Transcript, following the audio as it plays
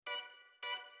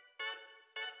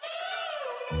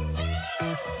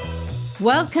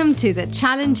Welcome to the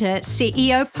Challenger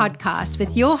CEO podcast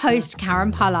with your host,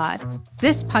 Karen Pollard.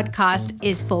 This podcast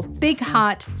is for big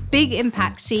heart, big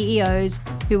impact CEOs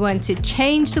who want to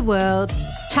change the world,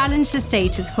 challenge the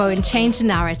status quo, and change the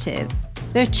narrative.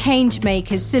 They're change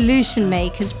makers, solution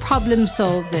makers, problem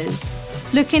solvers,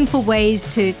 looking for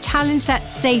ways to challenge that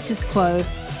status quo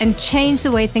and change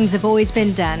the way things have always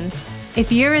been done.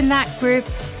 If you're in that group,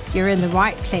 you're in the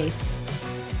right place.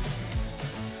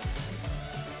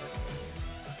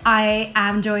 I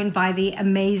am joined by the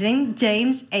amazing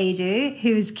James Adu,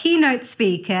 who is keynote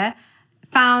speaker,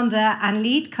 founder and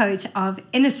lead coach of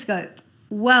Interscope.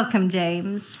 Welcome,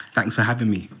 James. Thanks for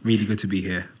having me. Really good to be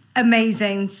here.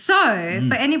 Amazing. So,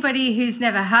 for anybody who's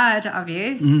never heard of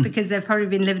you, because they've probably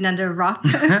been living under a rock,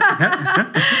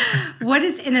 what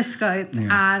is Interscope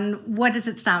and what does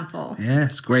it stand for?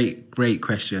 Yes, great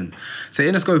question. So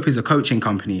Interscope is a coaching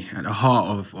company at the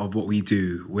heart of what we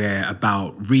do. We're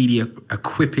about really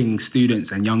equipping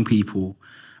students and young people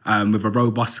with a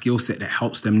robust skill set that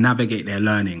helps them navigate their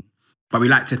learning. But we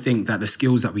like to think that the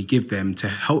skills that we give them to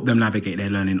help them navigate their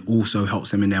learning also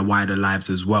helps them in their wider lives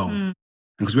as well.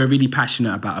 Because we're really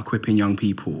passionate about equipping young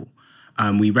people,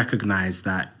 we recognise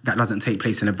that doesn't take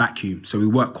place in a vacuum. So we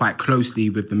work quite closely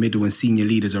with the middle and senior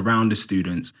leaders around the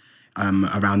students,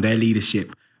 around their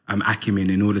leadership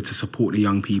acumen in order to support the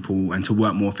young people and to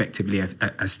work more effectively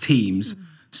as teams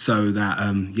so that,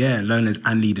 learners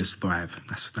and leaders thrive.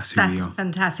 That's who we are. That's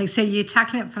fantastic. So you're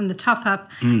tackling it from the top up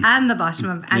and the bottom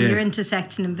up and you're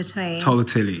intersecting in between.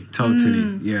 Totally.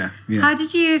 Yeah. How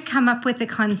did you come up with the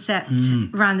concept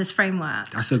around this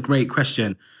framework? That's a great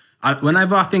question.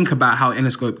 Whenever I think about how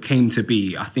Interscope came to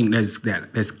be, I think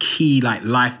there's key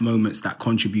life moments that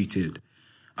contributed.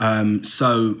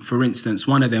 So, for instance,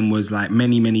 one of them was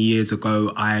many years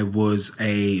ago, I was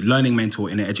a learning mentor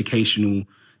in an educational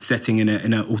setting, in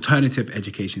an alternative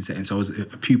education setting. So I was a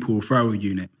pupil referral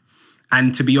unit.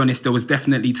 And to be honest, there was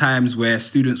definitely times where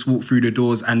students walked through the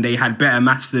doors and they had better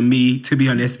maths than me, to be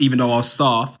honest, even though I was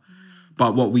staff.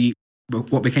 But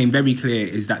what became very clear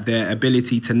is that their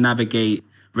ability to navigate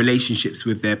relationships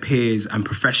with their peers and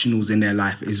professionals in their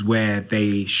life is where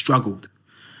they struggled.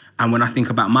 And when I think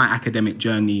about my academic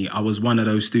journey, I was one of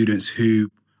those students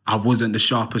who I wasn't the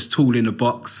sharpest tool in the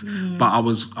box, but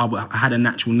I had a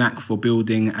natural knack for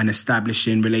building and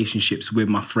establishing relationships with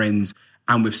my friends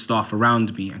and with staff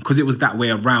around me. And because it was that way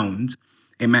around,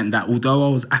 it meant that although I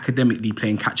was academically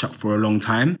playing catch up for a long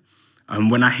time,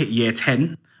 when I hit year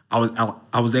 10,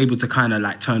 I was able to kind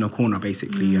of turn a corner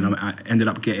basically, and I ended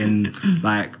up getting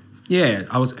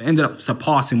ended up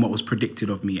surpassing what was predicted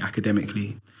of me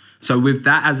academically. So with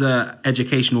that as a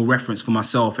educational reference for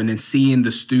myself, and then seeing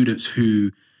the students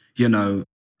who,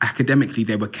 academically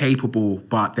they were capable,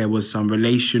 but there was some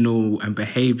relational and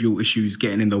behavioural issues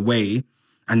getting in the way.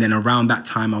 And then around that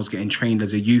time, I was getting trained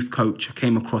as a youth coach. I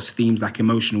came across themes like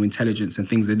emotional intelligence and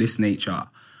things of this nature.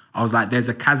 I was like, there's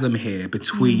a chasm here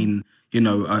between,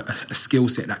 a skill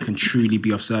set that can truly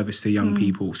be of service to young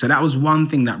people. So that was one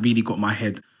thing that really got my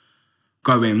head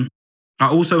going. I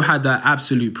also had the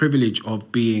absolute privilege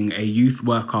of being a youth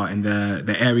worker in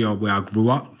the area where I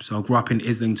grew up. So I grew up in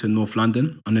Islington, North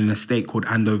London, on an estate called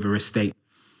Andover Estate.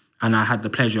 And I had the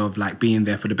pleasure of being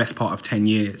there for the best part of 10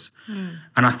 years.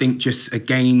 And I think just,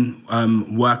 again,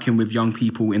 working with young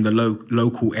people in the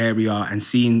local area and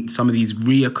seeing some of these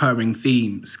reoccurring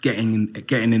themes getting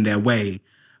in their way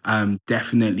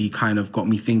definitely kind of got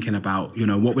me thinking about,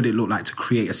 what would it look like to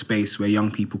create a space where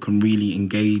young people can really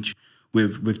engage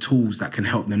with tools that can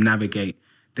help them navigate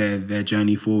their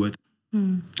journey forward.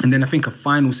 And then I think a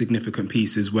final significant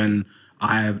piece is when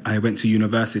I went to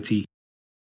university.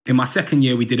 In my second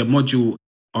year, we did a module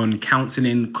on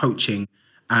counselling, coaching,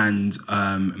 and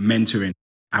mentoring.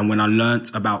 And when I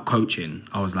learnt about coaching,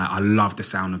 I was like, I love the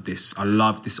sound of this. I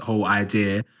love this whole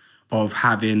idea of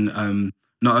having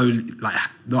not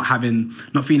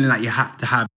feeling like you have to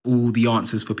have all the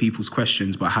answers for people's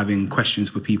questions, but having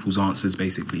questions for people's answers,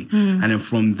 basically. And then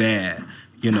from there,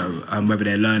 whether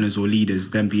they're learners or leaders,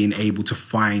 then being able to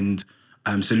find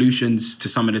solutions to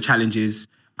some of the challenges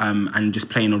and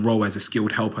just playing a role as a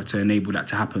skilled helper to enable that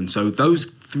to happen. So those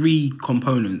three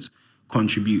components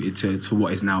contributed to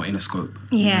what is now Interscope.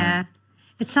 Yeah.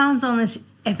 It sounds almost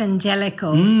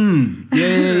evangelical.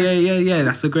 Yeah.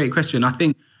 That's a great question. I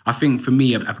think for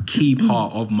me, a key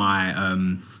part of my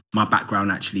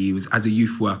background actually was as a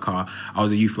youth worker. I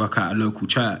was a youth worker at a local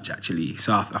church actually.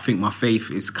 So I think my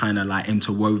faith is kind of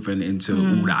interwoven into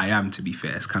all that I am, to be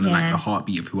fair. It's kind of like the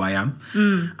heartbeat of who I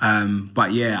am.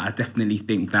 But yeah, I definitely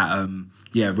think that,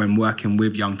 when working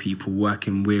with young people,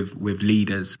 working with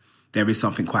leaders, there is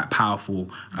something quite powerful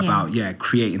about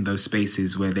creating those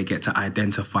spaces where they get to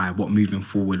identify what moving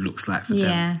forward looks like for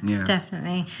them. Yeah,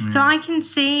 definitely. So I can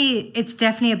see it's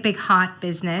definitely a big heart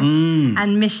business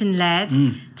and mission led.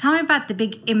 Tell me about the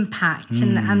big impact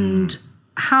and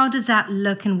how does that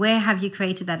look and where have you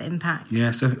created that impact?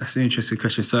 Yeah, so that's an interesting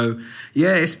question. So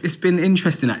it's been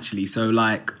interesting actually. So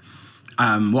like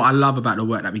what I love about the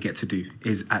work that we get to do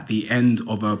is at the end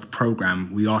of a program,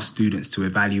 we ask students to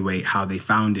evaluate how they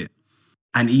found it.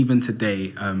 And even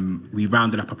today, we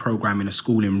rounded up a program in a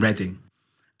school in Reading.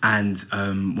 And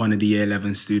one of the Year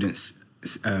 11 students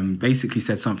basically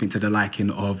said something to the liking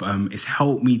of, it's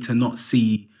helped me to not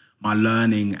see my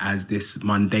learning as this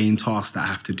mundane task that I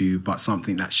have to do, but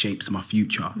something that shapes my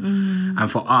future. And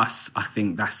for us, I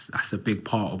think that's a big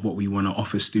part of what we want to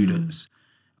offer students.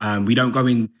 We don't go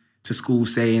into school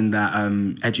saying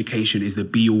that education is the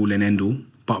be-all and end-all,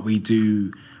 but we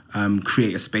do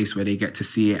create a space where they get to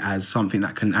see it as something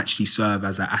that can actually serve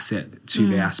as an asset to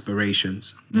their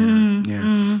aspirations.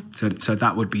 So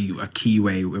that would be a key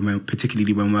way,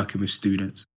 particularly when working with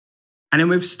students. And then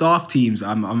with staff teams,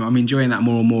 I'm enjoying that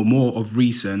more and more of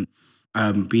recent,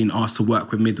 being asked to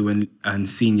work with middle and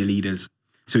senior leaders.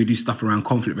 So we do stuff around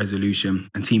conflict resolution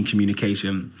and team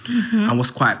communication. And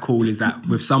what's quite cool is that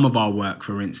with some of our work,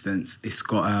 for instance, it's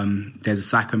got there's a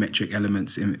psychometric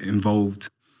elements involved.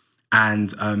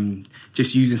 And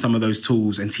just using some of those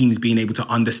tools and teams being able to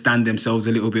understand themselves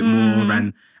a little bit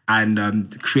more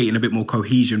and creating a bit more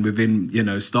cohesion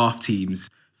within, staff teams.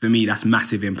 For me, that's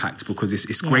massive impact because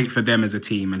it's great for them as a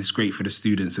team and it's great for the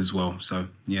students as well. So,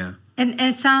 yeah. And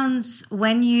it sounds,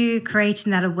 when you're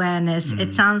creating that awareness,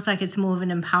 it sounds like it's more of an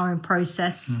empowering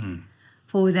process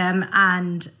for them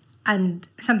and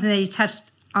something that you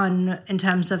touched on in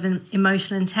terms of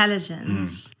emotional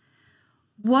intelligence.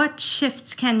 What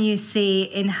shifts can you see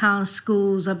in how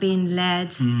schools are being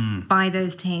led by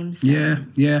those teams?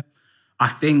 Yeah. I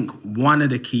think one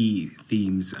of the key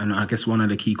themes, and I guess one of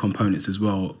the key components as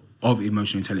well of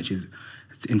emotional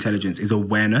intelligence is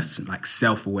awareness, like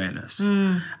self-awareness.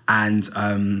 And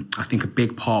I think a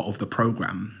big part of the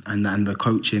program and the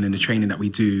coaching and the training that we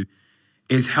do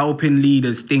is helping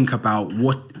leaders think about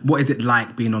what is it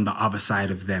like being on the other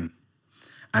side of them.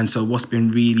 And so what's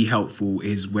been really helpful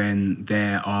is when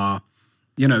there are,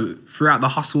 throughout the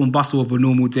hustle and bustle of a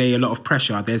normal day, a lot of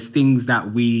pressure, there's things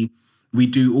that we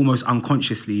do almost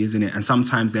unconsciously, isn't it? And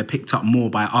sometimes they're picked up more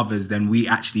by others than we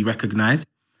actually recognize.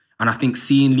 And I think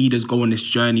seeing leaders go on this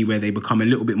journey where they become a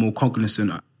little bit more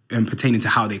cognizant and pertaining to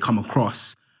how they come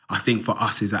across, I think for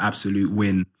us is an absolute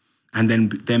win. And then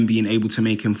them being able to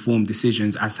make informed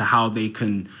decisions as to how they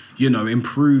can,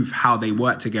 improve how they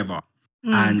work together.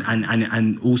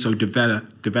 And also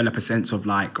develop a sense of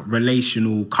like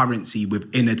relational currency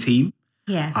within a team.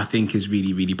 I think is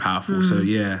really, really powerful. So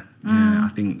I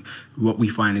think what we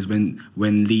find is when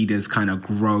leaders kind of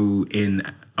grow in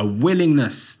a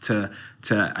willingness to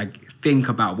think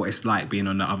about what it's like being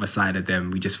on the other side of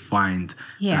them, we just find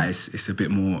that it's a bit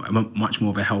more, much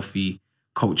more of a healthy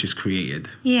culture is created.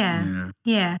 Yeah.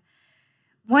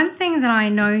 One thing that I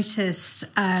noticed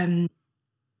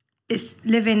is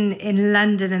living in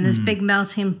London and this big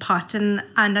melting pot, and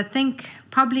I think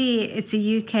probably it's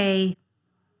a UK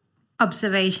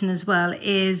observation as well,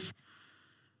 is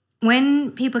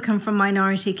when people come from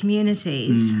minority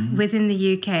communities within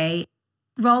the UK,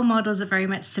 role models are very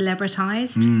much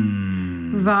celebritized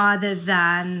rather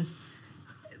than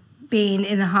being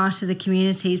in the heart of the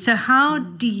community. So how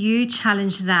do you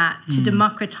challenge that to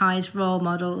democratize role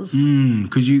models?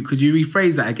 Could you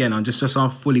rephrase that again? I'm just so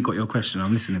I've fully got your question.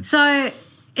 I'm listening. So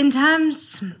in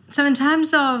terms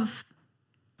of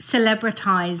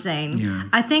celebritizing,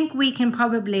 I think we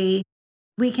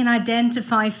can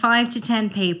identify 5 to 10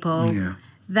 people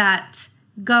that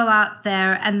go out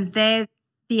there and they're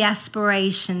the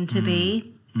aspiration to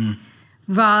be,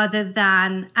 rather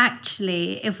than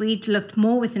actually, if we'd looked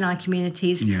more within our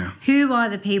communities, who are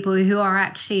the people who are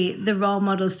actually the role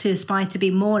models to aspire to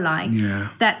be more like,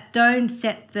 that don't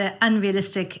set the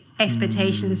unrealistic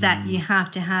expectations that you have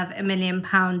to have £1 million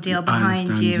deal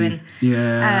behind you.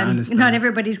 And not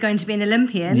everybody's going to be an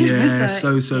Olympian.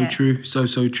 So true.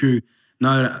 So true.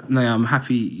 No, I'm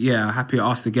happy. Yeah, happy to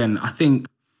ask again. I think,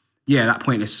 that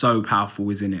point is so powerful,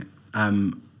 isn't it?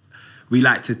 We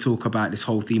like to talk about this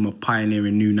whole theme of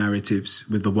pioneering new narratives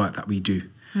with the work that we do.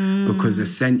 Because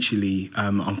essentially,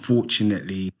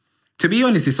 unfortunately, to be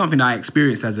honest, it's something that I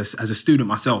experienced as a student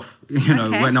myself.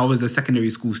 When I was a secondary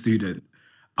school student,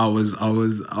 I was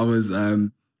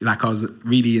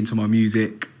really into my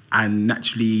music and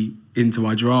naturally into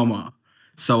my drama.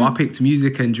 So I picked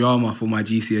music and drama for my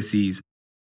GCSEs.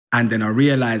 And then I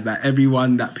realized that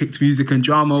everyone that picked music and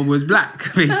drama was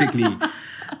black, basically.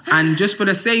 And just for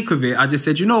the sake of it, I just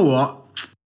said, you know what?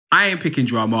 I ain't picking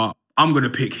drama. I'm going to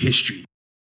pick history.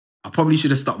 I probably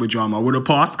should have stuck with drama. I would have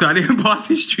passed, because I didn't pass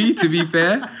history, to be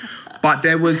fair. But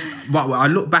I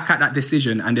look back at that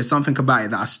decision, and there's something about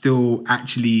it that I still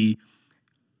actually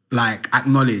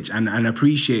acknowledge and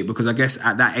appreciate, because I guess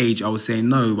at that age I was saying,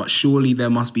 no, but surely there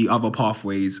must be other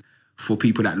pathways for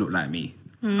people that look like me.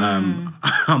 I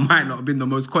might not have been the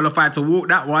most qualified to walk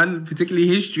that one, particularly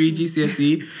history,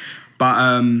 GCSE,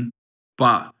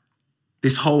 but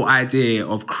this whole idea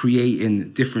of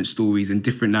creating different stories and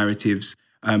different narratives,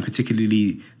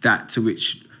 particularly that to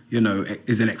which,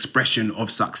 is an expression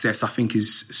of success, I think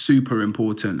is super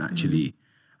important, actually.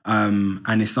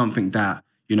 And it's something that,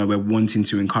 we're wanting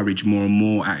to encourage more and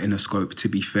more at Interscope, to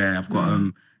be fair. I've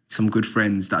got some good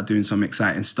friends that are doing some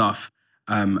exciting stuff.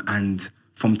 And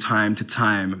from time to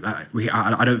time,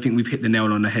 I don't think we've hit the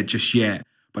nail on the head just yet,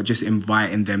 but just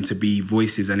inviting them to be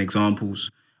voices and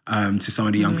examples to some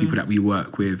of the young people that we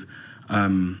work with.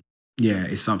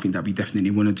 It's something that we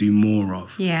definitely want to do more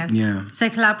of. Yeah. So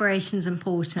collaboration's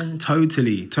important.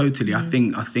 Totally. I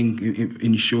think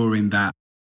ensuring that,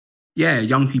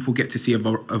 young people get to see a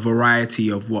variety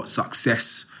of what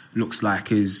success looks like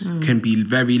can be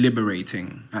very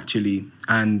liberating, actually,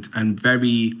 and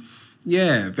very,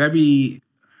 I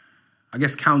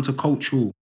guess,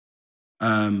 countercultural,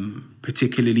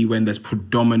 particularly when there's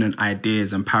predominant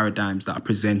ideas and paradigms that are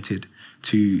presented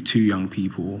to young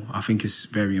people. I think it's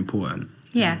very important.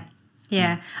 Yeah.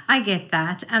 I get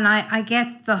that. And I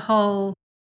get the whole,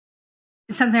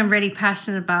 something I'm really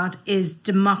passionate about is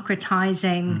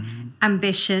democratizing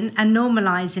ambition and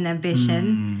normalizing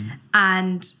ambition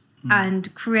and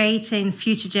creating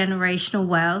future generational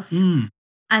wealth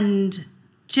and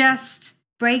just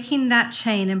breaking that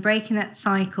chain and breaking that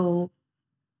cycle.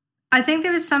 I think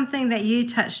there was something that you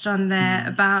touched on there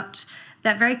about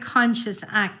that very conscious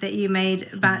act that you made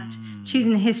about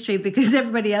choosing history because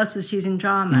everybody else was choosing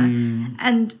drama.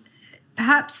 And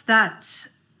perhaps that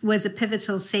was a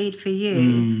pivotal seed for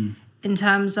you in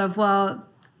terms of, well,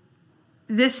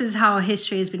 this is how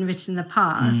history has been written in the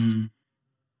past.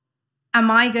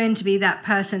 Am I going to be that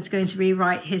person that's going to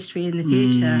rewrite history in the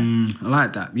future? I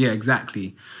like that. Yeah,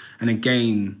 exactly. And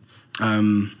again,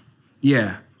 I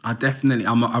definitely,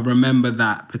 I remember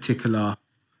that particular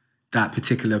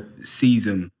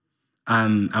season.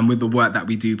 And with the work that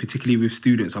we do, particularly with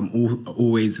students, I'm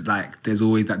always there's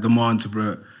always that demand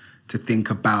to think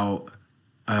about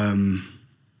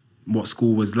what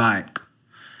school was like.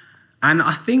 And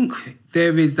I think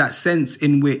there is that sense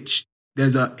in which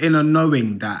there's an inner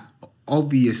knowing that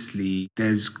obviously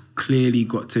there's clearly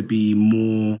got to be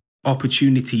more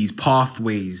opportunities,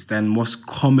 pathways than what's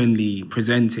commonly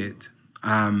presented.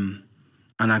 And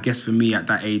I guess for me at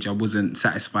that age, I wasn't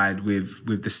satisfied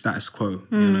with the status quo,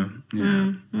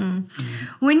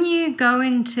 When you go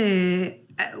into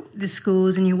the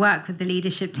schools and you work with the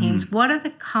leadership teams, what are the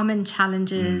common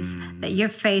challenges that you're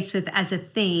faced with as a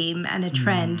theme and a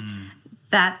trend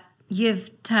that you've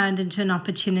turned into an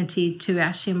opportunity to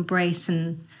actually embrace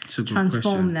and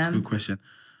transform them? Good question.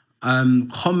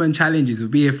 Common challenges will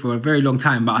be here for a very long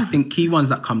time, but I think key ones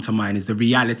that come to mind is the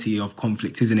reality of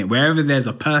conflict, isn't it? Wherever there's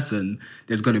a person,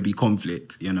 there's going to be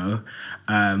conflict,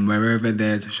 wherever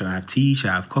there's, should I have tea,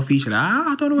 should I have coffee,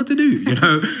 I don't know what to do,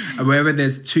 and wherever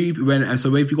there's and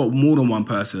so if you've got more than one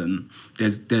person,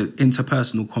 there's the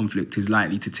interpersonal conflict is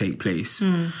likely to take place.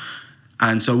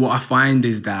 And so what I find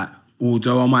is that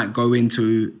although I might go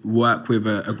into work with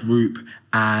a group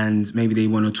and maybe they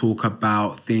want to talk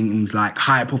about things like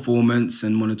high performance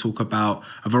and want to talk about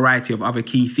a variety of other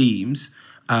key themes,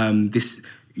 this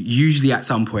usually at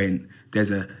some point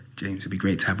there's James, it'd be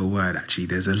great to have a word, actually.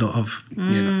 There's a lot of,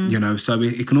 so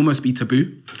it can almost be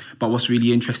taboo. But what's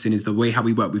really interesting is the way how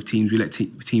we work with teams. We let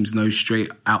teams know straight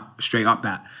up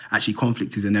that actually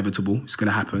conflict is inevitable. It's going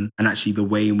to happen. And actually the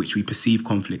way in which we perceive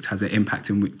conflict has an impact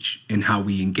in how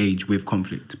we engage with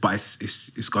conflict. But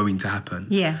it's going to happen.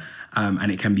 Yeah.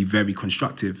 And it can be very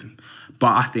constructive.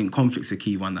 But I think conflict's a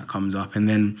key one that comes up. And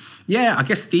then, I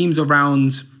guess themes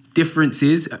around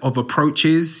differences of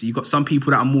approaches. You've got some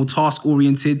people that are more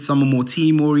task-oriented, some are more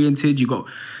team-oriented. You've got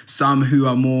some who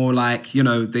are more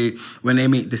when they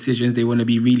make decisions, they want to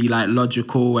be really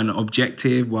logical and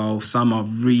objective, while some are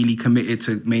really committed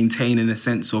to maintaining a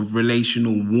sense of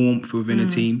relational warmth within a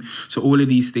team. So all of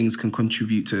these things can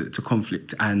contribute to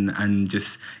conflict and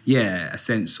just, a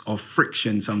sense of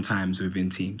friction sometimes within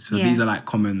teams. So these are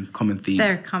common themes.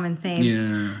 They're common themes.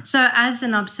 Yeah. So as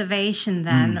an observation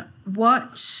then,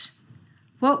 what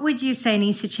What would you say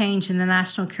needs to change in the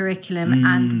national curriculum,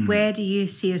 and where do you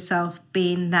see yourself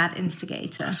being that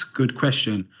instigator? That's a good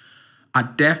question. I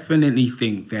definitely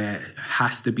think there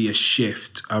has to be a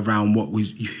shift around what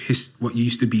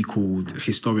used to be called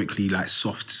historically like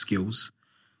soft skills.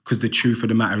 Because the truth of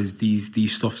the matter is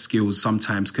these soft skills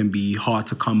sometimes can be hard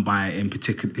to come by,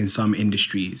 in some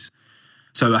industries.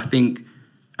 So I think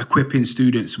equipping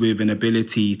students with an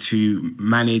ability to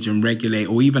manage and regulate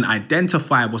or even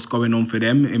identify what's going on for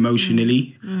them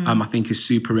emotionally, I think is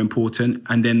super important.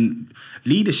 And then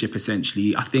leadership,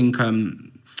 essentially, I think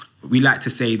we like to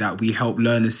say that we help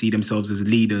learners see themselves as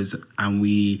leaders, and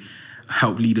we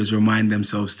help leaders remind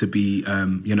themselves to be,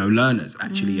 learners,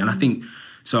 actually. And I think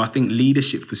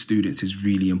leadership for students is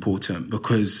really important,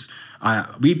 because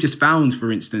we've just found,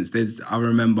 for instance, I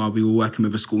remember we were working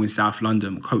with a school in South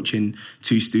London, coaching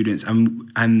 2 students,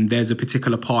 and there's a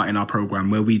particular part in our program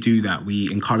where we do that.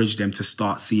 We encourage them to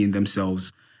start seeing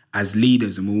themselves as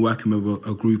leaders, and we're working with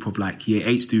a group of like year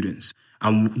 8 students.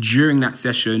 And during that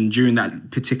session, during that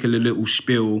particular little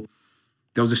spiel,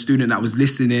 there was a student that was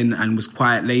listening and was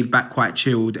quite laid back, quite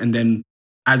chilled. And then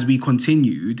as we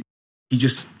continued, he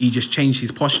just changed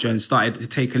his posture and started to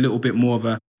take a little bit more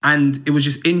of and it was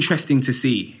just interesting to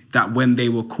see that when they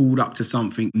were called up to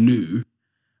something new,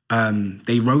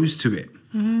 they rose to it.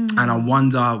 And I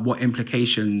wonder what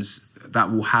implications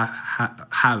that will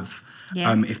have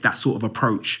if that sort of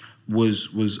approach was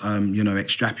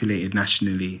extrapolated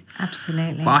nationally.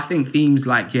 Absolutely. But I think themes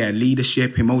like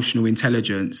leadership, emotional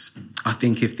intelligence, I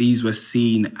think if these were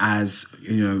seen as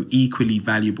equally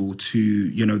valuable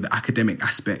to the academic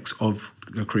aspects of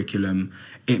the curriculum,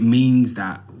 it means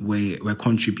that we're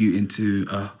contributing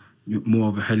to more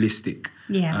of a holistic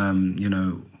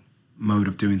mode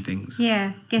of doing things.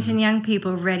 Yeah, getting young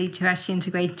people ready to actually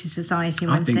integrate into society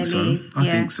once they leave. I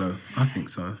think so.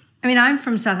 I mean, I'm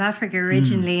from South Africa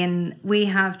originally, and we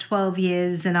have 12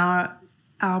 years in our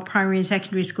primary and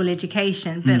secondary school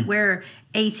education, but we're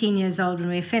 18 years old when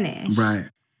we finish. Right.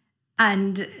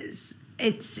 And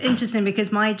it's interesting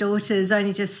because my daughter's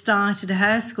only just started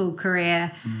her school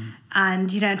career,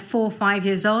 and, at 4 or 5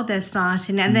 years old, they're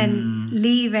starting, and then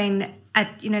leaving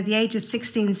at, the age of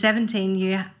 16, 17,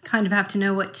 you kind of have to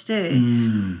know what to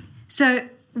do. So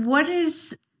what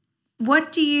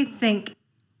do you think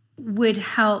would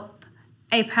help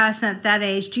a person at that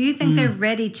age? Do you think they're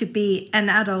ready to be an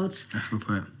adult? That's a good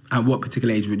point. At what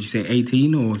particular age would you say?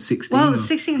 18 or 16? Well,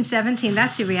 16, 17,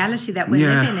 that's the reality that we're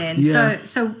living in. Yeah.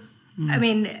 So I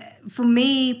mean, for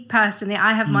me personally,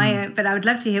 I have my own, but I would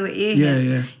love to hear what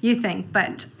you think.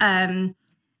 But,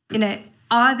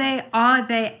 are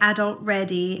they adult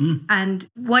ready? And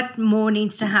what more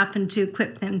needs to happen to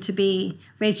equip them to be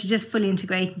ready to just fully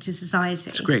integrate into society?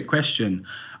 It's a great question.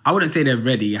 I wouldn't say they're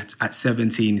ready at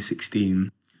 17,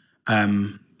 16.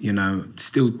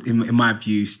 Still, in my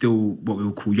view, still what we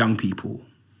would call young people.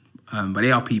 But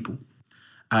they are people.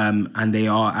 And they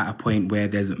are at a point where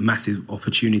there's massive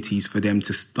opportunities for them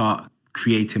to start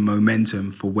creating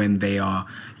momentum for when they are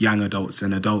young adults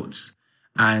and adults.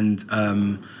 And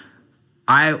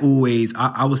I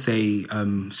would say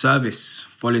service,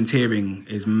 volunteering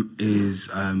is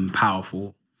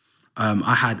powerful.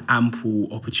 I had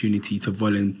ample opportunity to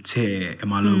volunteer in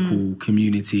my local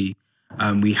community.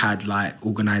 We had like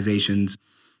organisations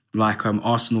like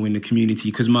Arsenal in the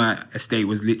community, because my estate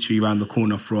was literally around the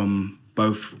corner from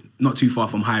both, not too far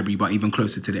from Highbury, but even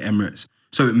closer to the Emirates.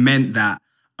 So it meant that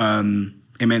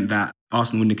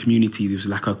Arsenal in the community, there was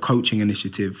like a coaching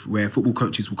initiative where football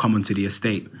coaches will come onto the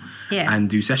estate and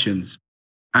do sessions.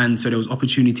 And so there was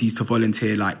opportunities to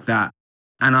volunteer like that.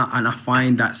 And I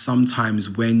find that sometimes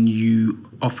when you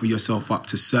offer yourself up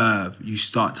to serve, you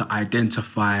start to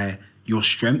identify your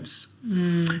strengths.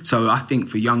 So I think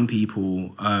for young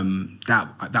people,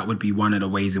 that would be one of the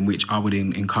ways in which I would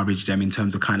encourage them in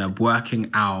terms of kind of working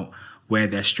out where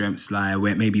their strengths lie,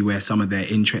 where some of their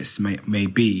interests may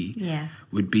be,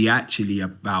 would be actually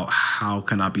about how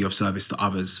can I be of service to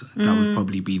others. That would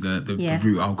probably be the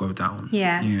route I'll go down.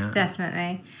 Yeah,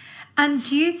 definitely. And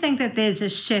do you think that there's a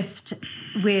shift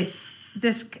with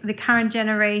the current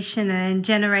generation and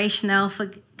Generation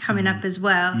Alpha coming up as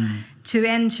well to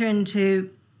enter into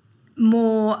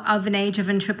more of an age of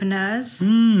entrepreneurs?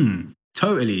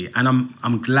 Totally. And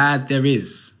I'm glad there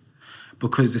is,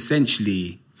 because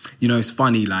essentially, it's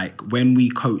funny, like when we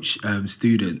coach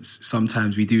students,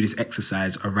 sometimes we do this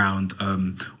exercise around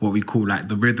what we call like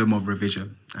the rhythm of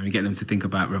revision, and we get them to think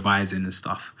about revising and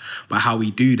stuff. But how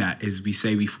we do that is we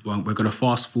say we're going to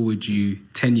fast forward you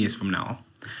 10 years from now,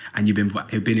 and you've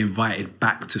been invited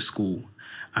back to school.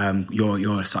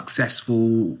 you're a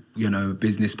successful,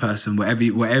 business person, where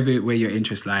your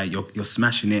interests lie, you're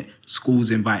smashing it.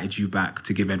 School's invited you back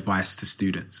to give advice to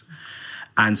students.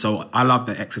 And so I love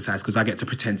that exercise because I get to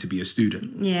pretend to be a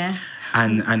student. Yeah.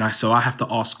 So I have to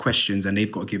ask questions and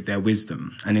they've got to give their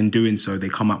wisdom. And in doing so, they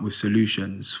come up with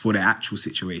solutions for their actual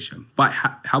situation. But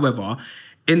however,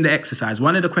 in the exercise,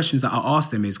 one of the questions that I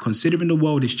ask them is, considering the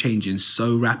world is changing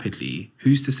so rapidly,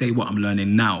 who's to say what I'm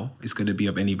learning now is going to be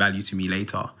of any value to me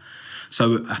later?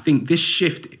 So I think this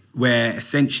shift where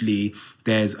essentially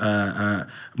there's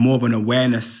more of an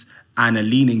awareness and a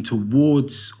leaning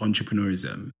towards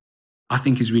entrepreneurism, I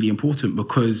think is really important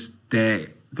because the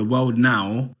world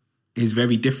now is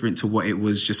very different to what it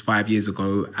was just 5 years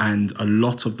ago. And a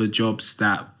lot of the jobs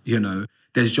that,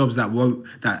 there's jobs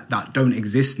that don't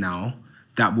exist now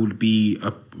that will be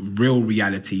a real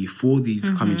reality for these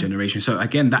coming generations. So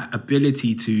again, that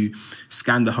ability to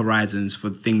scan the horizons for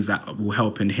things that will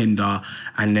help and hinder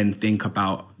and then think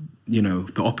about,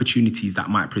 the opportunities that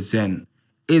might present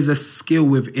is a skill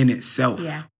within itself.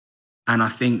 Yeah. And I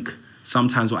think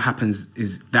sometimes what happens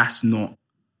is that's not,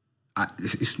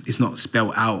 it's not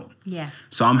spelled out. Yeah.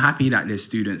 So I'm happy that there's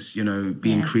students,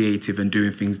 being creative and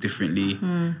doing things differently.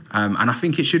 And I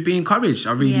think it should be encouraged.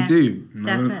 I really do.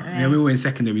 Definitely. We were in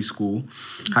secondary school.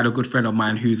 Had a good friend of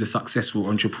mine who's a successful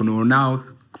entrepreneur now,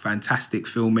 fantastic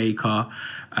filmmaker,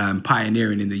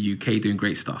 pioneering in the UK, doing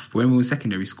great stuff. When we were in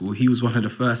secondary school, he was one of the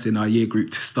first in our year group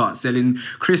to start selling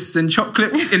crisps and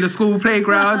chocolates in the school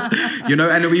playground, and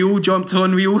then we all jumped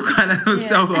on, we all kind of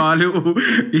sell our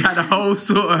we had a whole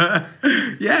sort of,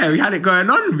 we had it going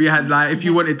on. We had if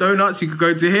you wanted donuts, you could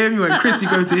go to him. You wanted crisps, you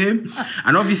go to him.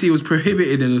 And obviously it was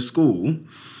prohibited in the school.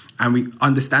 And we,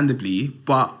 understandably,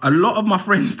 but a lot of my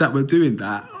friends that were doing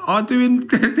that are doing,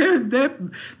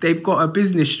 they've got a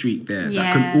business street there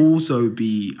that can also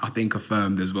be, I think,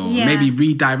 affirmed as well. Yeah. Maybe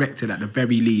redirected at the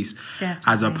very least,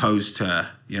 Definitely. as opposed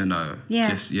to,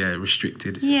 just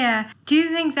restricted. Yeah. Do you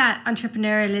think that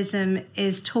entrepreneurialism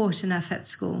is taught enough at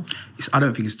school? I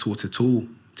don't think it's taught at all,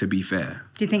 to be fair.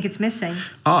 Do you think it's missing?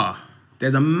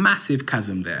 There's a massive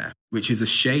chasm there, which is a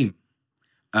shame.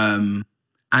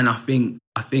 And I think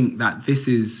that this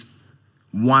is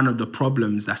one of the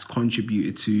problems that's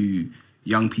contributed to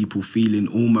young people feeling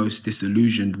almost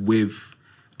disillusioned with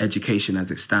education as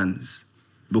it stands,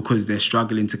 because they're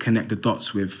struggling to connect the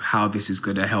dots with how this is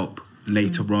going to help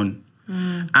later on.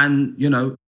 And,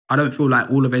 I don't feel like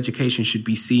all of education should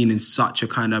be seen in such a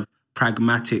kind of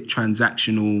pragmatic,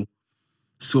 transactional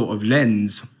sort of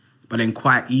lens. But then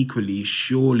quite equally,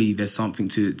 surely there's something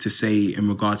to say in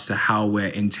regards to how we're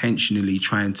intentionally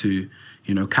trying to,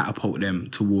 catapult them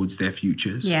towards their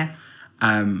futures. Yeah.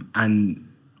 And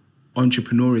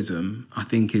entrepreneurism, I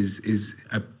think, is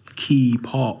a key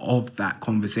part of that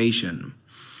conversation.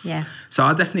 Yeah. So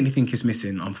I definitely think it's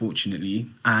missing, unfortunately.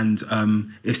 And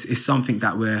it's something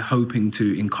that we're hoping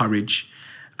to encourage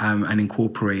and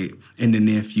incorporate in the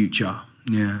near future.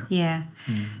 Yeah. Yeah.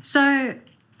 So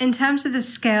in terms of the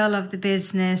scale of the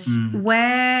business,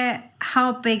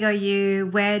 how big are you?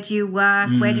 Where do you work?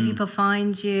 Where do people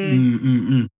find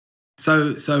you?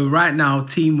 So right now,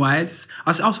 team-wise,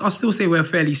 I'll still say we're a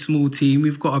fairly small team.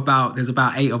 There's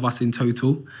about 8 of us in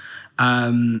total.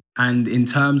 And in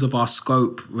terms of our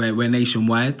scope, we're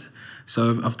nationwide.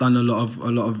 So I've done a lot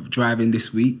of driving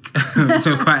this week,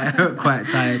 so quite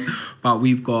tired. But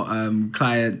we've got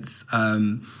clients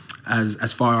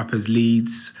as far up as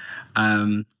Leeds.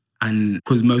 And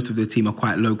because most of the team are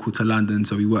quite local to London,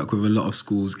 so we work with a lot of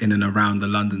schools in and around the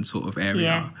London sort of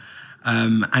area.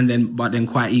 But then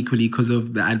quite equally, because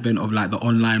of the advent of the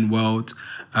online world,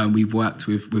 we've worked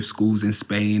with schools in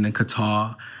Spain and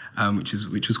Qatar,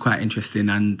 which was quite interesting.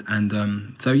 And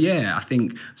so I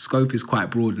think scope is quite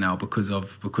broad now because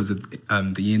of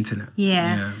the internet.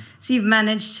 Yeah. So you've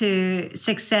managed to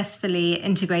successfully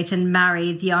integrate and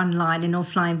marry the online and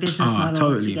offline business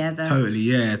models together.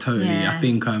 Totally. I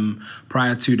think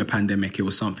prior to the pandemic, it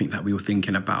was something that we were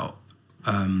thinking about.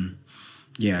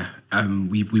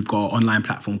 We've got an online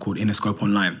platform called Interscope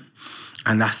Online,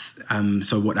 and that's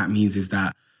so what that means is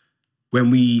that when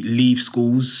we leave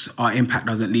schools, our impact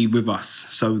doesn't leave with us.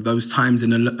 So those times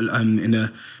in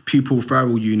a pupil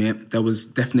referral unit, there was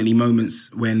definitely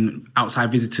moments when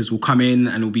outside visitors will come in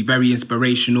and it will be very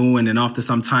inspirational. And then after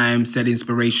some time, said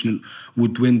inspiration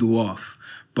would dwindle off.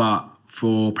 But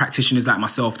for practitioners like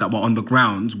myself that were on the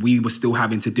ground, we were still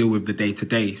having to deal with the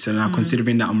day-to-day. So now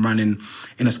considering that I'm running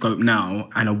Interscope now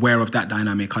and aware of that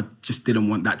dynamic, I just didn't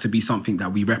want that to be something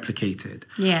that we replicated.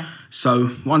 Yeah. So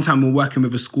one time we were working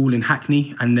with a school in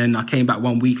Hackney, and then I came back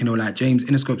one week and they were like, James,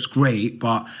 Interscope's great,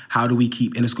 but how do we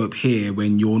keep Interscope here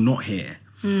when you're not here?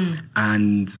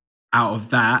 And out of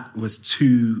that was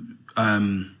two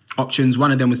options.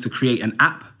 One of them was to create an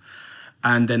app.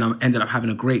 And then I ended up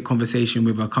having a great conversation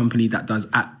with a company that does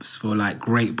apps for like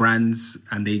great brands.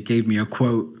 And they gave me a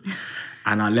quote.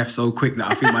 And I left so quick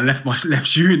that I think I left my left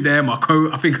shoe in there, my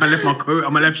coat. I think I left my coat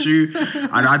on my left shoe.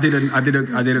 And I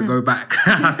didn't go back.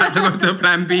 I had to go to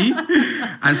plan B.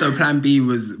 And so plan B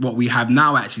was what we have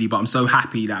now, actually. But I'm so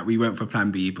happy that we went for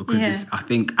plan B because I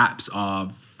think apps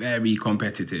are very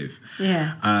competitive.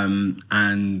 Yeah.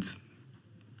 And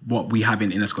what we have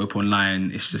in Interscope Online,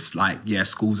 it's just like,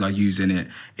 schools are using it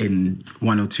in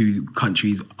 1 or 2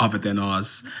 countries other than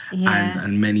ours.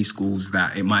 And many schools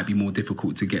that it might be more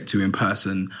difficult to get to in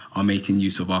person are making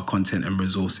use of our content and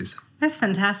resources. That's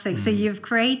fantastic. So you've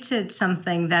created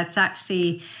something that's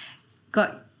actually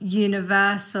got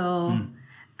universal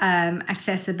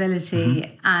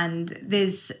accessibility and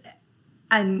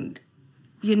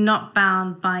you're not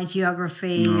bound by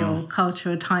geography or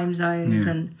cultural time zones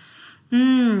and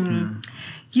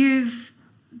you've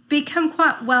become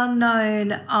quite well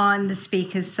known on the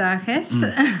speakers circuit.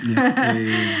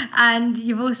 And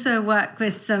you've also worked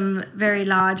with some very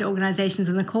large organizations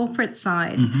on the corporate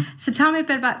side. So tell me a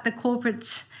bit about the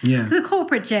corporate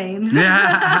James.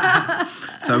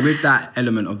 So with that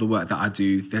element of the work that I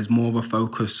do, there's more of a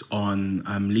focus on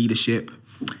leadership,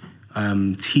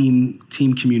 team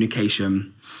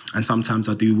communication, and sometimes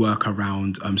I do work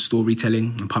around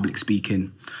storytelling and public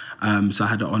speaking. So I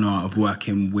had the honour of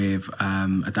working with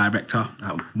a director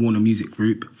at Warner Music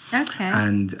Group,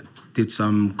 and did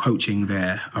some coaching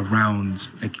there around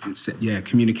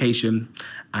communication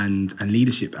and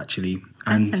leadership, actually.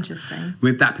 That's interesting.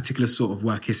 With that particular sort of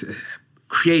work, is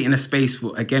creating a space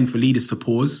for leaders to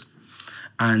pause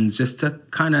and just to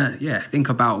kind of think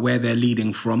about where they're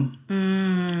leading from,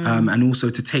 and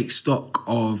also to take stock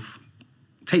of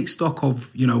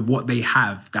what they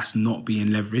have that's not being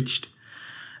leveraged.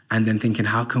 And then thinking,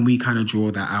 how can we kind of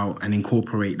draw that out and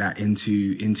incorporate that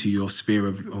into your sphere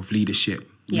of leadership?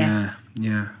 Yes.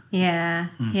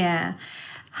 Yeah.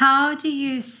 How do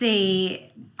you see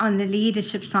on the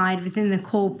leadership side within the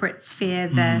corporate sphere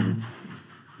then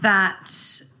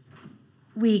that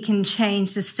we can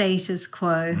change the status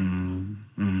quo?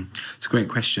 It's a great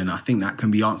question. I think that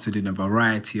can be answered in a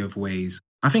variety of ways.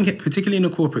 I think particularly in the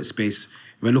corporate space,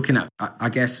 we're looking at, I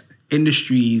guess,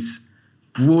 industries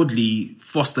broadly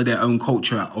foster their own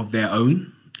culture of their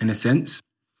own, in a sense.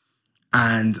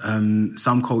 And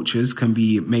some cultures can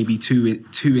be maybe too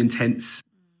intense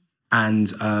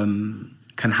and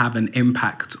can have an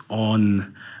impact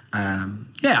on,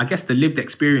 I guess, the lived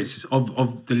experiences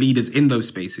of the leaders in those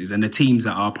spaces and the teams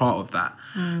that are part of that.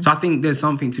 So I think there's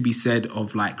something to be said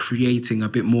of like creating a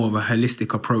bit more of a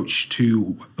holistic approach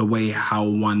to the way how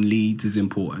one leads is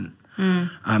important,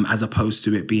 as opposed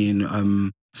to it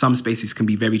being... some spaces can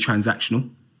be very transactional,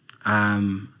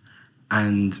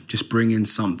 and just bringing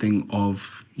something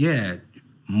of,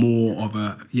 more of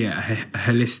a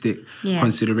holistic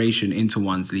consideration into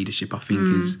one's leadership, I think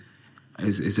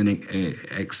is an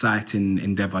exciting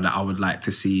endeavour that I would like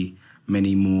to see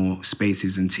many more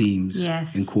spaces and teams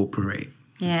incorporate.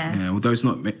 Although it's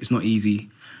not easy,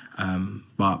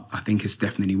 but I think it's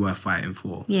definitely worth fighting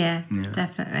for. Yeah,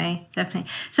 definitely.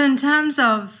 So in terms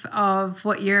of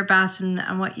what you're about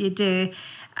and what you do,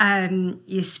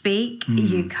 you speak,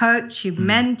 you coach, you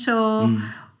mentor.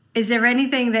 Is there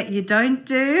anything that you don't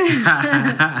do?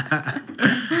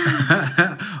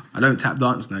 I don't tap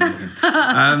dance now.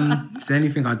 Is there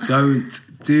anything I don't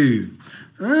do?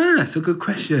 That's a good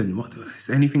question. Is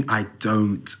there anything I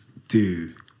don't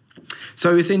do?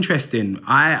 So it's interesting.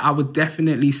 I would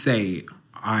definitely say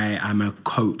I am a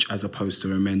coach as opposed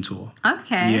to a mentor.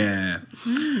 Okay. Yeah.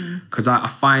 Because I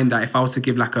find that if I was to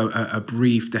give like a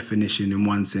brief definition in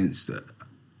one sense, that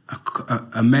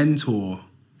a mentor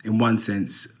in one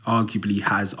sense arguably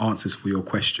has answers for your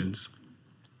questions,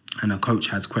 and a coach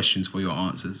has questions for your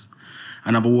answers.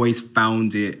 And I've always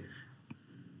found it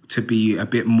to be a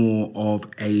bit more of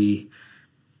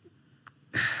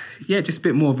just a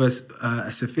bit more of a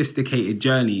sophisticated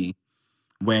journey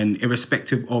when,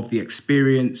 irrespective of the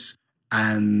experience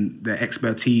and the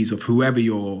expertise of whoever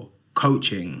you're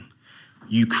coaching,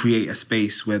 you create a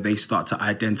space where they start to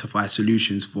identify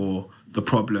solutions for the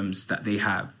problems that they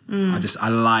have. I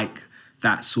like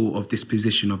that sort of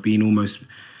disposition of being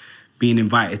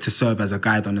invited to serve as a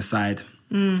guide on the side.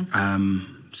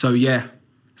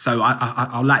 So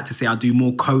I like to say I do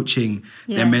more coaching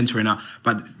than mentoring.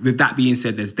 But with that being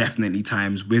said, there's definitely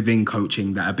times within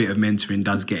coaching that a bit of mentoring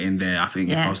does get in there. I think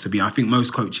if I was to be, I think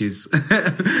most coaches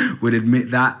would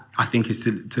admit that. I think it's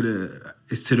to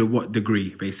the what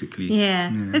degree, basically.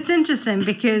 Yeah. It's interesting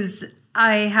because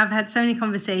I have had so many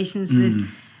conversations with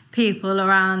people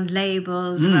around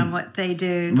labels, around what they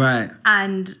do. Right.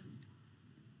 And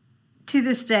to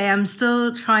this day, I'm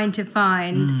still trying to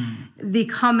find the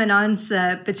common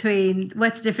answer between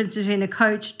what's the difference between a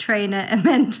coach, trainer, and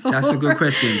mentor. That's a good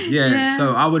question. Yeah.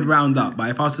 So I would round up, but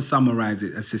if I was to summarize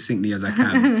it as succinctly as I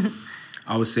can,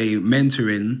 I would say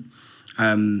mentoring,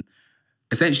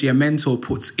 essentially a mentor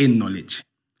puts in knowledge.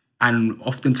 And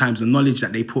oftentimes the knowledge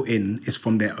that they put in is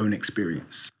from their own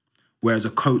experience. Whereas a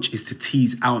coach is to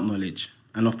tease out knowledge.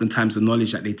 And oftentimes the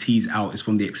knowledge that they tease out is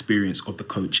from the experience of the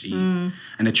coachee. And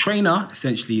a trainer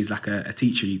essentially is like a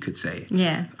teacher, you could say.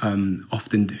 Yeah.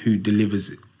 Often who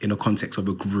delivers in a context of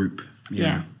a group.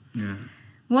 Yeah.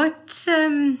 What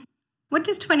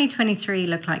does 2023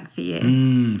 look like for you?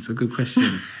 It's a good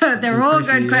question. They're all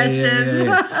good questions.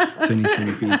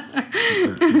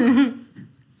 2023.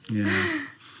 Yeah.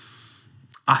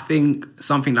 I think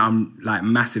something that I'm like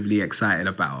massively excited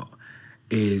about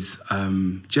is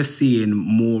just seeing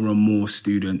more and more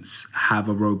students have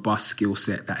a robust skill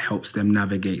set that helps them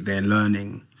navigate their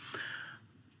learning.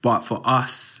 But for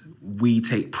us, we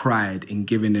take pride in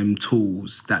giving them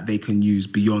tools that they can use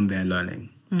beyond their learning.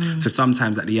 So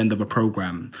sometimes at the end of a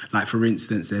program, like for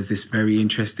instance, there's this very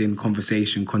interesting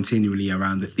conversation continually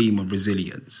around the theme of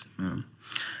resilience.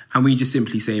 And we just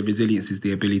simply say resilience is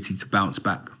the ability to bounce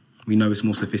back. We know it's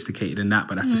more sophisticated than that,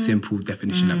 but that's a simple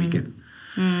definition that we give.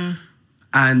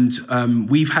 And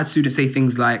we've had students say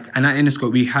things like, and at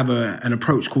Interscope, we have an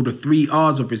approach called the 3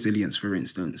 R's of resilience, for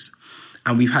instance.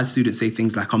 And we've had students say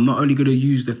things like, I'm not only going to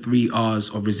use the 3 R's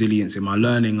of resilience in my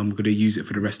learning, I'm going to use it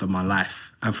for the rest of my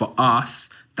life. And for us,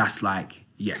 that's like,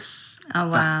 yes. Oh,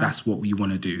 wow. That's what we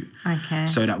want to do. Okay.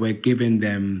 So that we're giving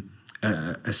them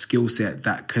a skill set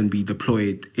that can be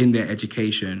deployed in their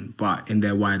education, but in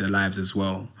their wider lives as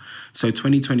well. So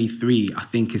 2023, I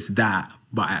think is that,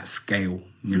 but at scale.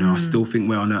 You know, I still think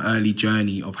we're on an early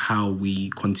journey of how we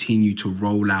continue to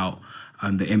roll out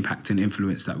the impact and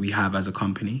influence that we have as a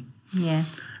company. Yeah.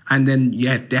 And then,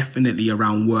 definitely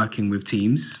around working with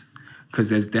teams, because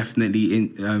there's definitely,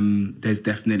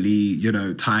 you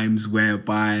know, times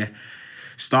whereby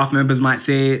staff members might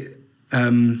say,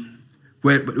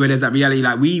 where there's that reality,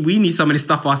 like we need some of this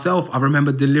stuff ourselves. I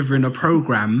remember delivering a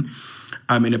program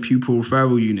in a pupil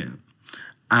referral unit,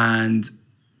 and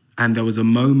there was a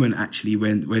moment actually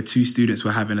where 2 students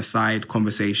were having a side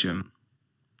conversation,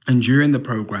 and during the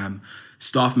program,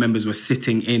 staff members were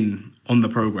sitting in on the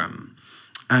program,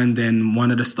 and then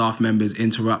one of the staff members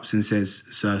interrupts and says,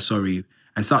 "Sir, sorry,"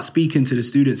 and starts speaking to the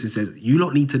students and says, "You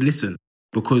lot need to listen,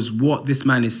 because what this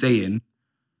man is saying,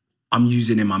 I'm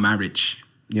using in my marriage."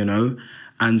 You know?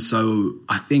 And so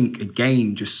I think,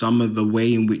 again, just some of the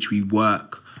way in which we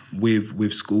work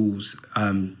with schools,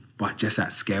 but just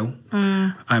at scale.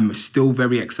 I'm still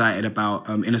very excited about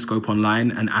Interscope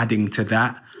Online and adding to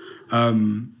that.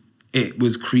 It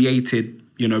was created,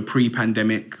 you know,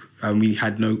 pre-pandemic.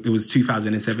 It was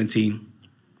 2017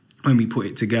 when we put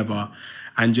it together.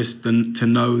 And just to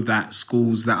know that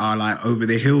schools that are like over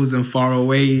the hills and far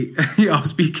away, I was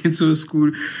speaking to a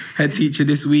school head teacher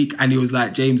this week, and he was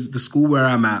like, "James, the school where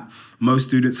I'm at, most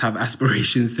students have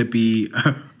aspirations to be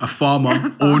a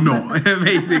farmer or not,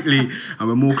 basically. And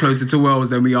we're more closer to Wales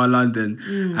than we are London."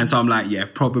 And so I'm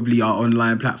like, probably our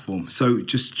online platform. So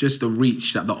just the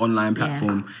reach that the online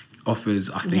platform offers,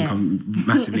 I think I'm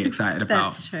massively excited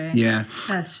about. That's true. Yeah.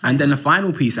 That's true. And then the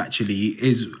final piece actually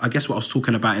is, I guess, what I was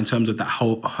talking about in terms of that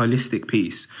whole holistic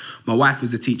piece. My wife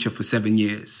was a teacher for 7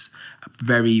 years, a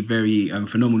very, very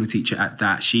phenomenal teacher at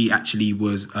that. She actually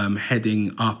was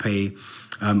heading up a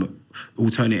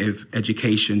alternative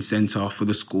education centre for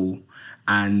the school.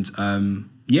 And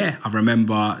I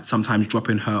remember sometimes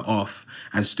dropping her off,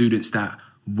 and students that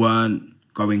weren't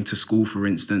going to school, for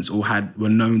instance, or were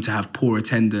known to have poor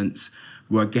attendance,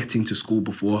 were getting to school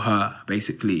before her,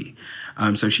 basically.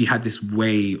 So she had this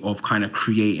way of kind of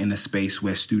creating a space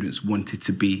where students wanted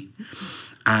to be.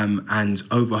 And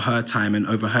over her time and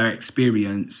over her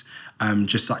experience,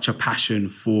 just such a passion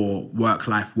for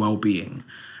work-life well-being.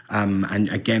 And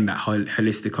again, that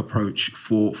holistic approach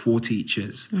for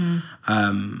teachers.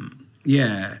 I'm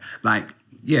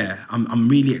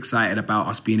really excited about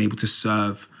us being able to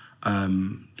serve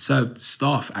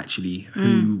staff actually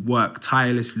who work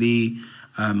tirelessly.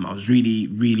 I was really,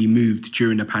 really moved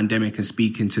during the pandemic and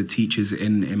speaking to teachers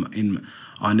in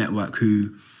our network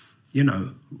who, you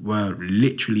know, were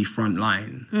literally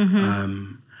frontline.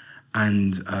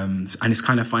 And it's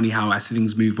kind of funny how as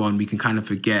things move on, we can kind of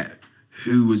forget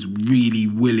who was really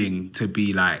willing to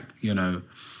be like, you know,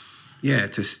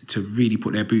 to really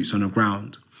put their boots on the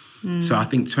ground. So I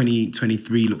think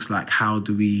 2023 looks like, how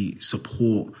do we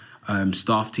support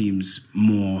staff teams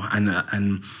more,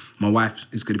 and my wife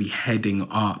is going to be heading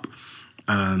up,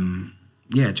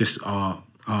 just our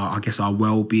I guess our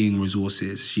well-being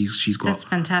resources. She's got That's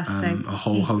fantastic. A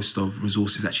whole host of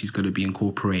resources that she's going to be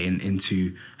incorporating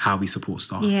into how we support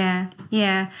staff.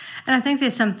 Yeah, and I think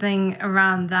there's something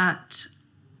around that.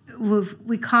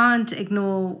 We can't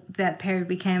ignore that period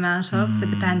we came out of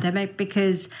with the pandemic,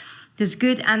 because there's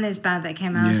good and there's bad that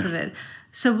came out of it.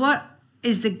 So what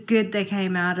is the good that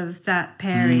came out of that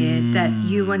period that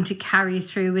you want to carry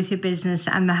through with your business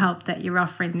and the help that you're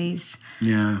offering these?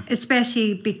 Yeah.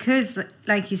 Especially because,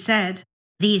 like you said,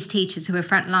 these teachers who are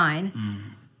frontline,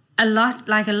 a lot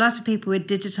of people were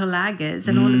digital laggers,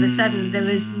 and all of a sudden there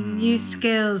was new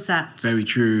skills that... Very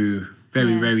true.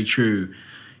 Very true.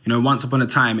 You know, once upon a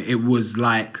time, it was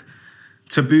like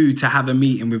taboo to have a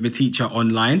meeting with a teacher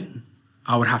online.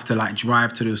 I would have to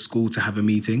drive to the school to have a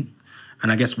meeting.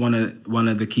 And I guess one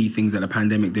of the key things that the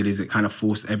pandemic did is it kind of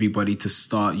forced everybody to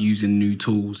start using new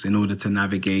tools in order to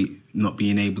navigate not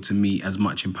being able to meet as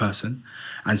much in person.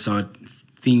 And so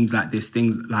themes like this,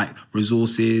 things like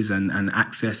resources and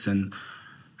access and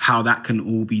how that can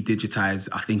all be digitized,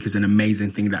 I think is an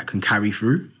amazing thing that can carry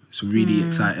through. So really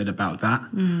excited about that.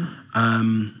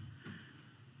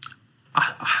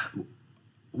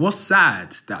 What's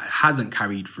sad that hasn't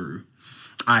carried through,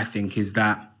 I think, is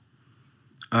that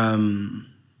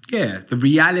the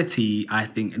reality, I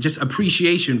think, just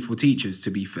appreciation for teachers,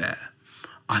 to be fair.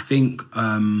 I think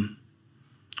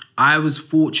I was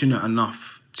fortunate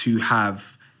enough to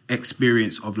have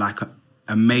experience of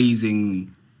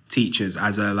amazing teachers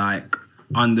as a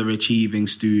underachieving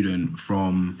student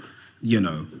from,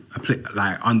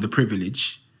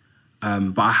 underprivileged.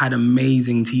 But I had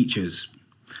amazing teachers,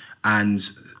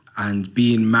 and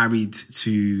being married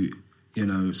to,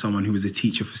 someone who was a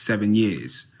teacher for 7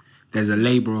 years, there's a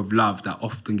labour of love that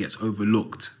often gets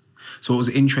overlooked. So what was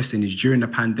interesting is during the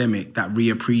pandemic, that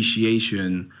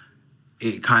reappreciation,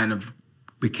 it kind of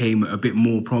became a bit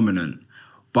more prominent,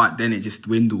 but then it just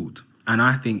dwindled. And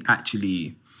I think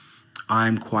actually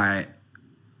I'm quite,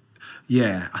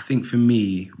 I think for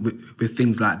me, with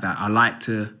things like that,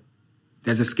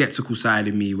 there's a skeptical side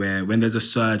in me where when there's a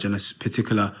surge and a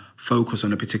particular focus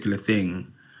on a particular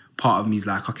thing, part of me is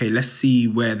like, okay, let's see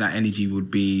where that energy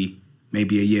would be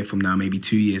maybe a year from now, maybe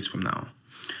 2 years from now.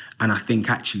 And I think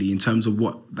actually in terms of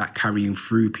what that carrying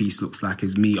through piece looks like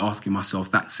is me asking myself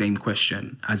that same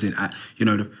question, as in,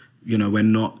 we're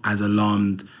not as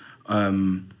alarmed,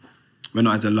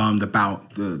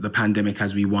 about the pandemic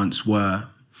as we once were.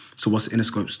 So what's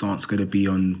Interscope's stance going to be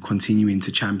on continuing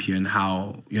to champion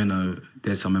how,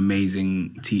 there's some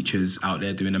amazing teachers out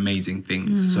there doing amazing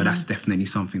things. So that's definitely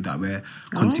something that we're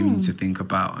continuing to think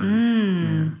about.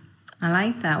 And, I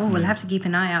like that. Oh, we'll have to keep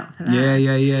an eye out for that.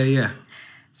 Yeah.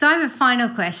 So I have a final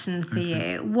question for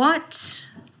you.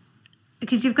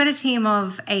 Because you've got a team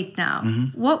of 8 now,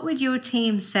 what would your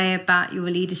team say about your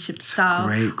leadership style?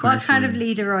 Great question. What kind of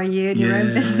leader are you in your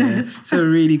own business? It's a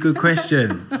really good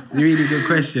question. What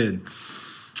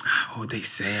would they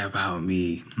say about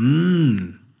me?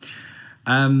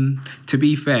 To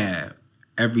be fair,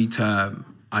 every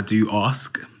term I do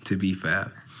ask, to be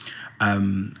fair.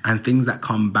 And things that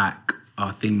come back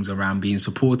are things around being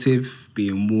supportive,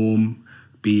 being warm,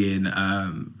 being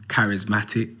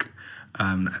charismatic.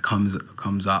 That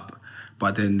comes up.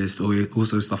 But then there's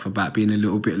also stuff about being a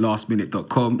little bit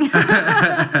lastminute.com.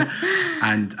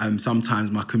 And sometimes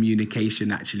my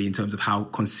communication, actually, in terms of how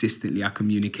consistently I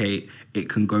communicate, it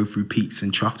can go through peaks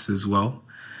and troughs as well.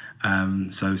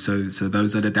 So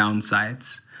those are the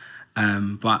downsides.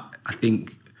 But I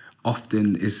think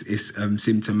often it's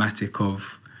symptomatic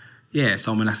of,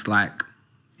 someone that's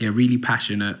really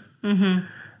passionate,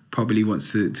 probably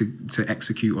wants to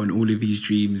execute on all of his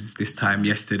dreams this time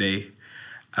yesterday,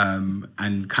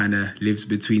 and kind of lives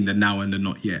between the now and the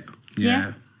not yet.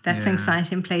 That's an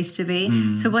exciting place to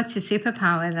be. So what's your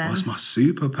superpower then? What's my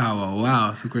superpower? Wow,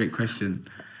 that's a great question.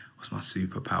 What's my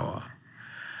superpower?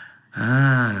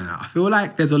 I feel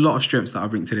like there's a lot of strengths that I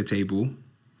bring to the table.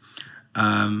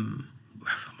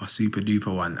 My super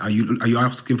duper one. Are you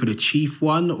asking for the chief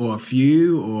one or a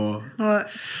few, or? Well,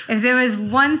 if there was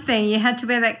one thing you had to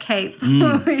wear that cape,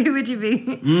 who would you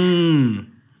be?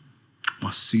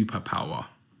 My superpower.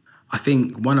 I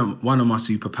think one of my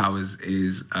superpowers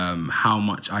is how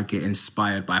much I get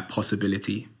inspired by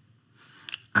possibility,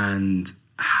 and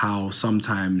how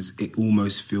sometimes it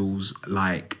almost feels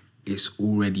like it's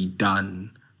already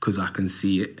done because I can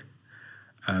see it.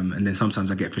 And then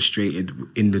sometimes I get frustrated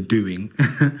in the doing.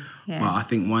 But I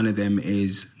think one of them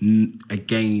is,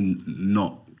 again,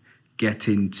 not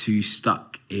getting too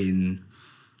stuck in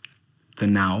the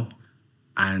now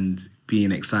and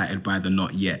being excited by the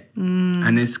not yet.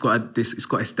 And it's got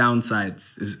its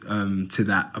downsides to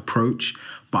that approach.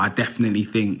 But I definitely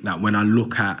think that when I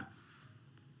look at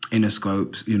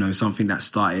Interscope, you know, something that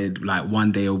started like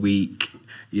 1 day a week,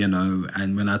 you know,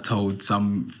 and when I told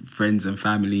some friends and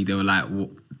family, they were like,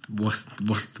 what's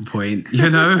the point? You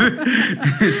know,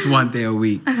 it's 1 day a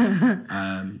week,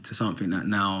 to something that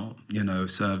now, you know,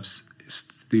 serves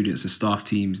students and staff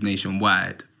teams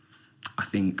nationwide. I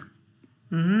think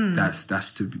that's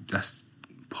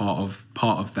part of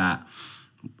that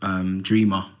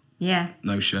dreamer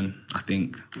notion, I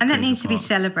think. And that needs to be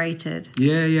celebrated.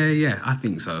 Yeah. I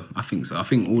think so. I think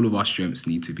all of our strengths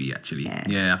need to be, actually. Yes.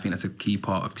 Yeah, I think that's a key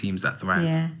part of teams that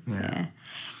thrive. Yeah.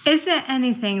 Is there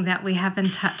anything that we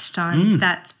haven't touched on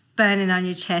that's burning on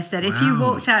your chest that if you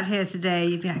walked out here today,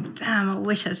 you'd be like, damn, I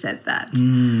wish I said that?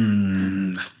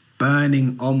 That's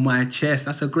burning on my chest.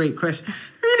 That's a great question.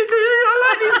 Really good.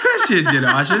 I like these questions, you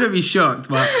know. I shouldn't be shocked,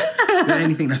 but is there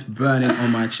anything that's burning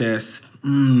on my chest?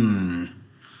 I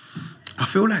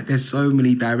feel like there's so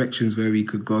many directions where we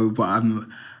could go, but I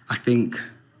think...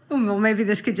 Well, maybe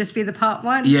this could just be the part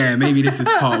one. Yeah, maybe this is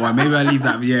part one. Maybe I leave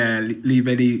that, leave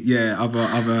any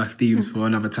other themes for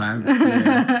another time.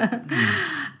 Yeah.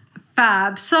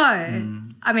 Fab. So,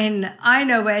 I mean, I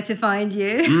know where to find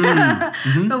you,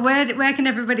 but where can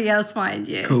everybody else find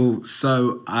you? Cool.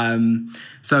 So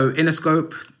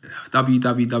Interscope,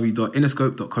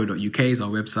 www.interscope.co.uk is our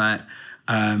website.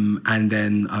 And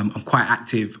then I'm quite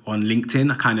active on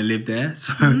LinkedIn. I kind of live there.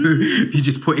 So if you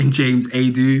just put in James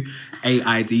Aidoo,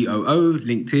 AIDOO,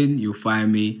 LinkedIn, you'll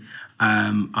find me.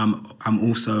 I'm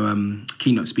also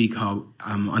keynote speaker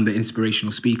under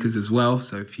Inspirational Speakers as well.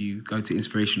 So if you go to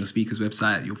Inspirational Speakers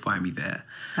website, you'll find me there.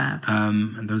 Fab.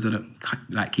 And those are the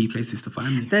key places to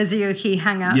find me. Those are your key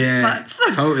hangout spots.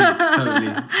 Totally.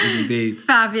 Yes, indeed.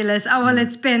 Fabulous. Oh well,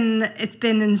 it's been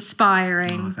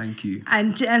inspiring. Oh, thank you.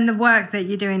 And the work that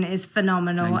you're doing is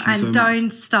phenomenal. Thank you so don't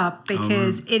much. Stop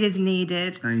because it is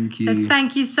needed. Thank you. So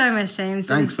thank you so much, James.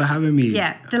 Thanks for having me.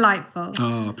 Yeah, delightful.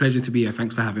 Oh, pleasure to be here.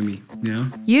 Thanks for having me. Yeah.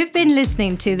 You've been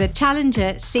listening to the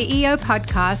Challenger CEO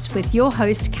podcast with your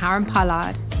host, Karen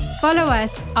Pollard. Follow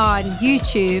us on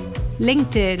YouTube,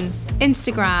 LinkedIn,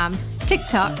 Instagram,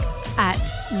 TikTok at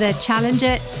The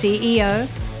Challenger CEO,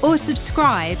 or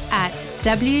subscribe at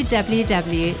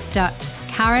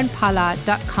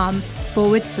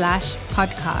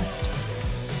www.karenpollard.com/podcast.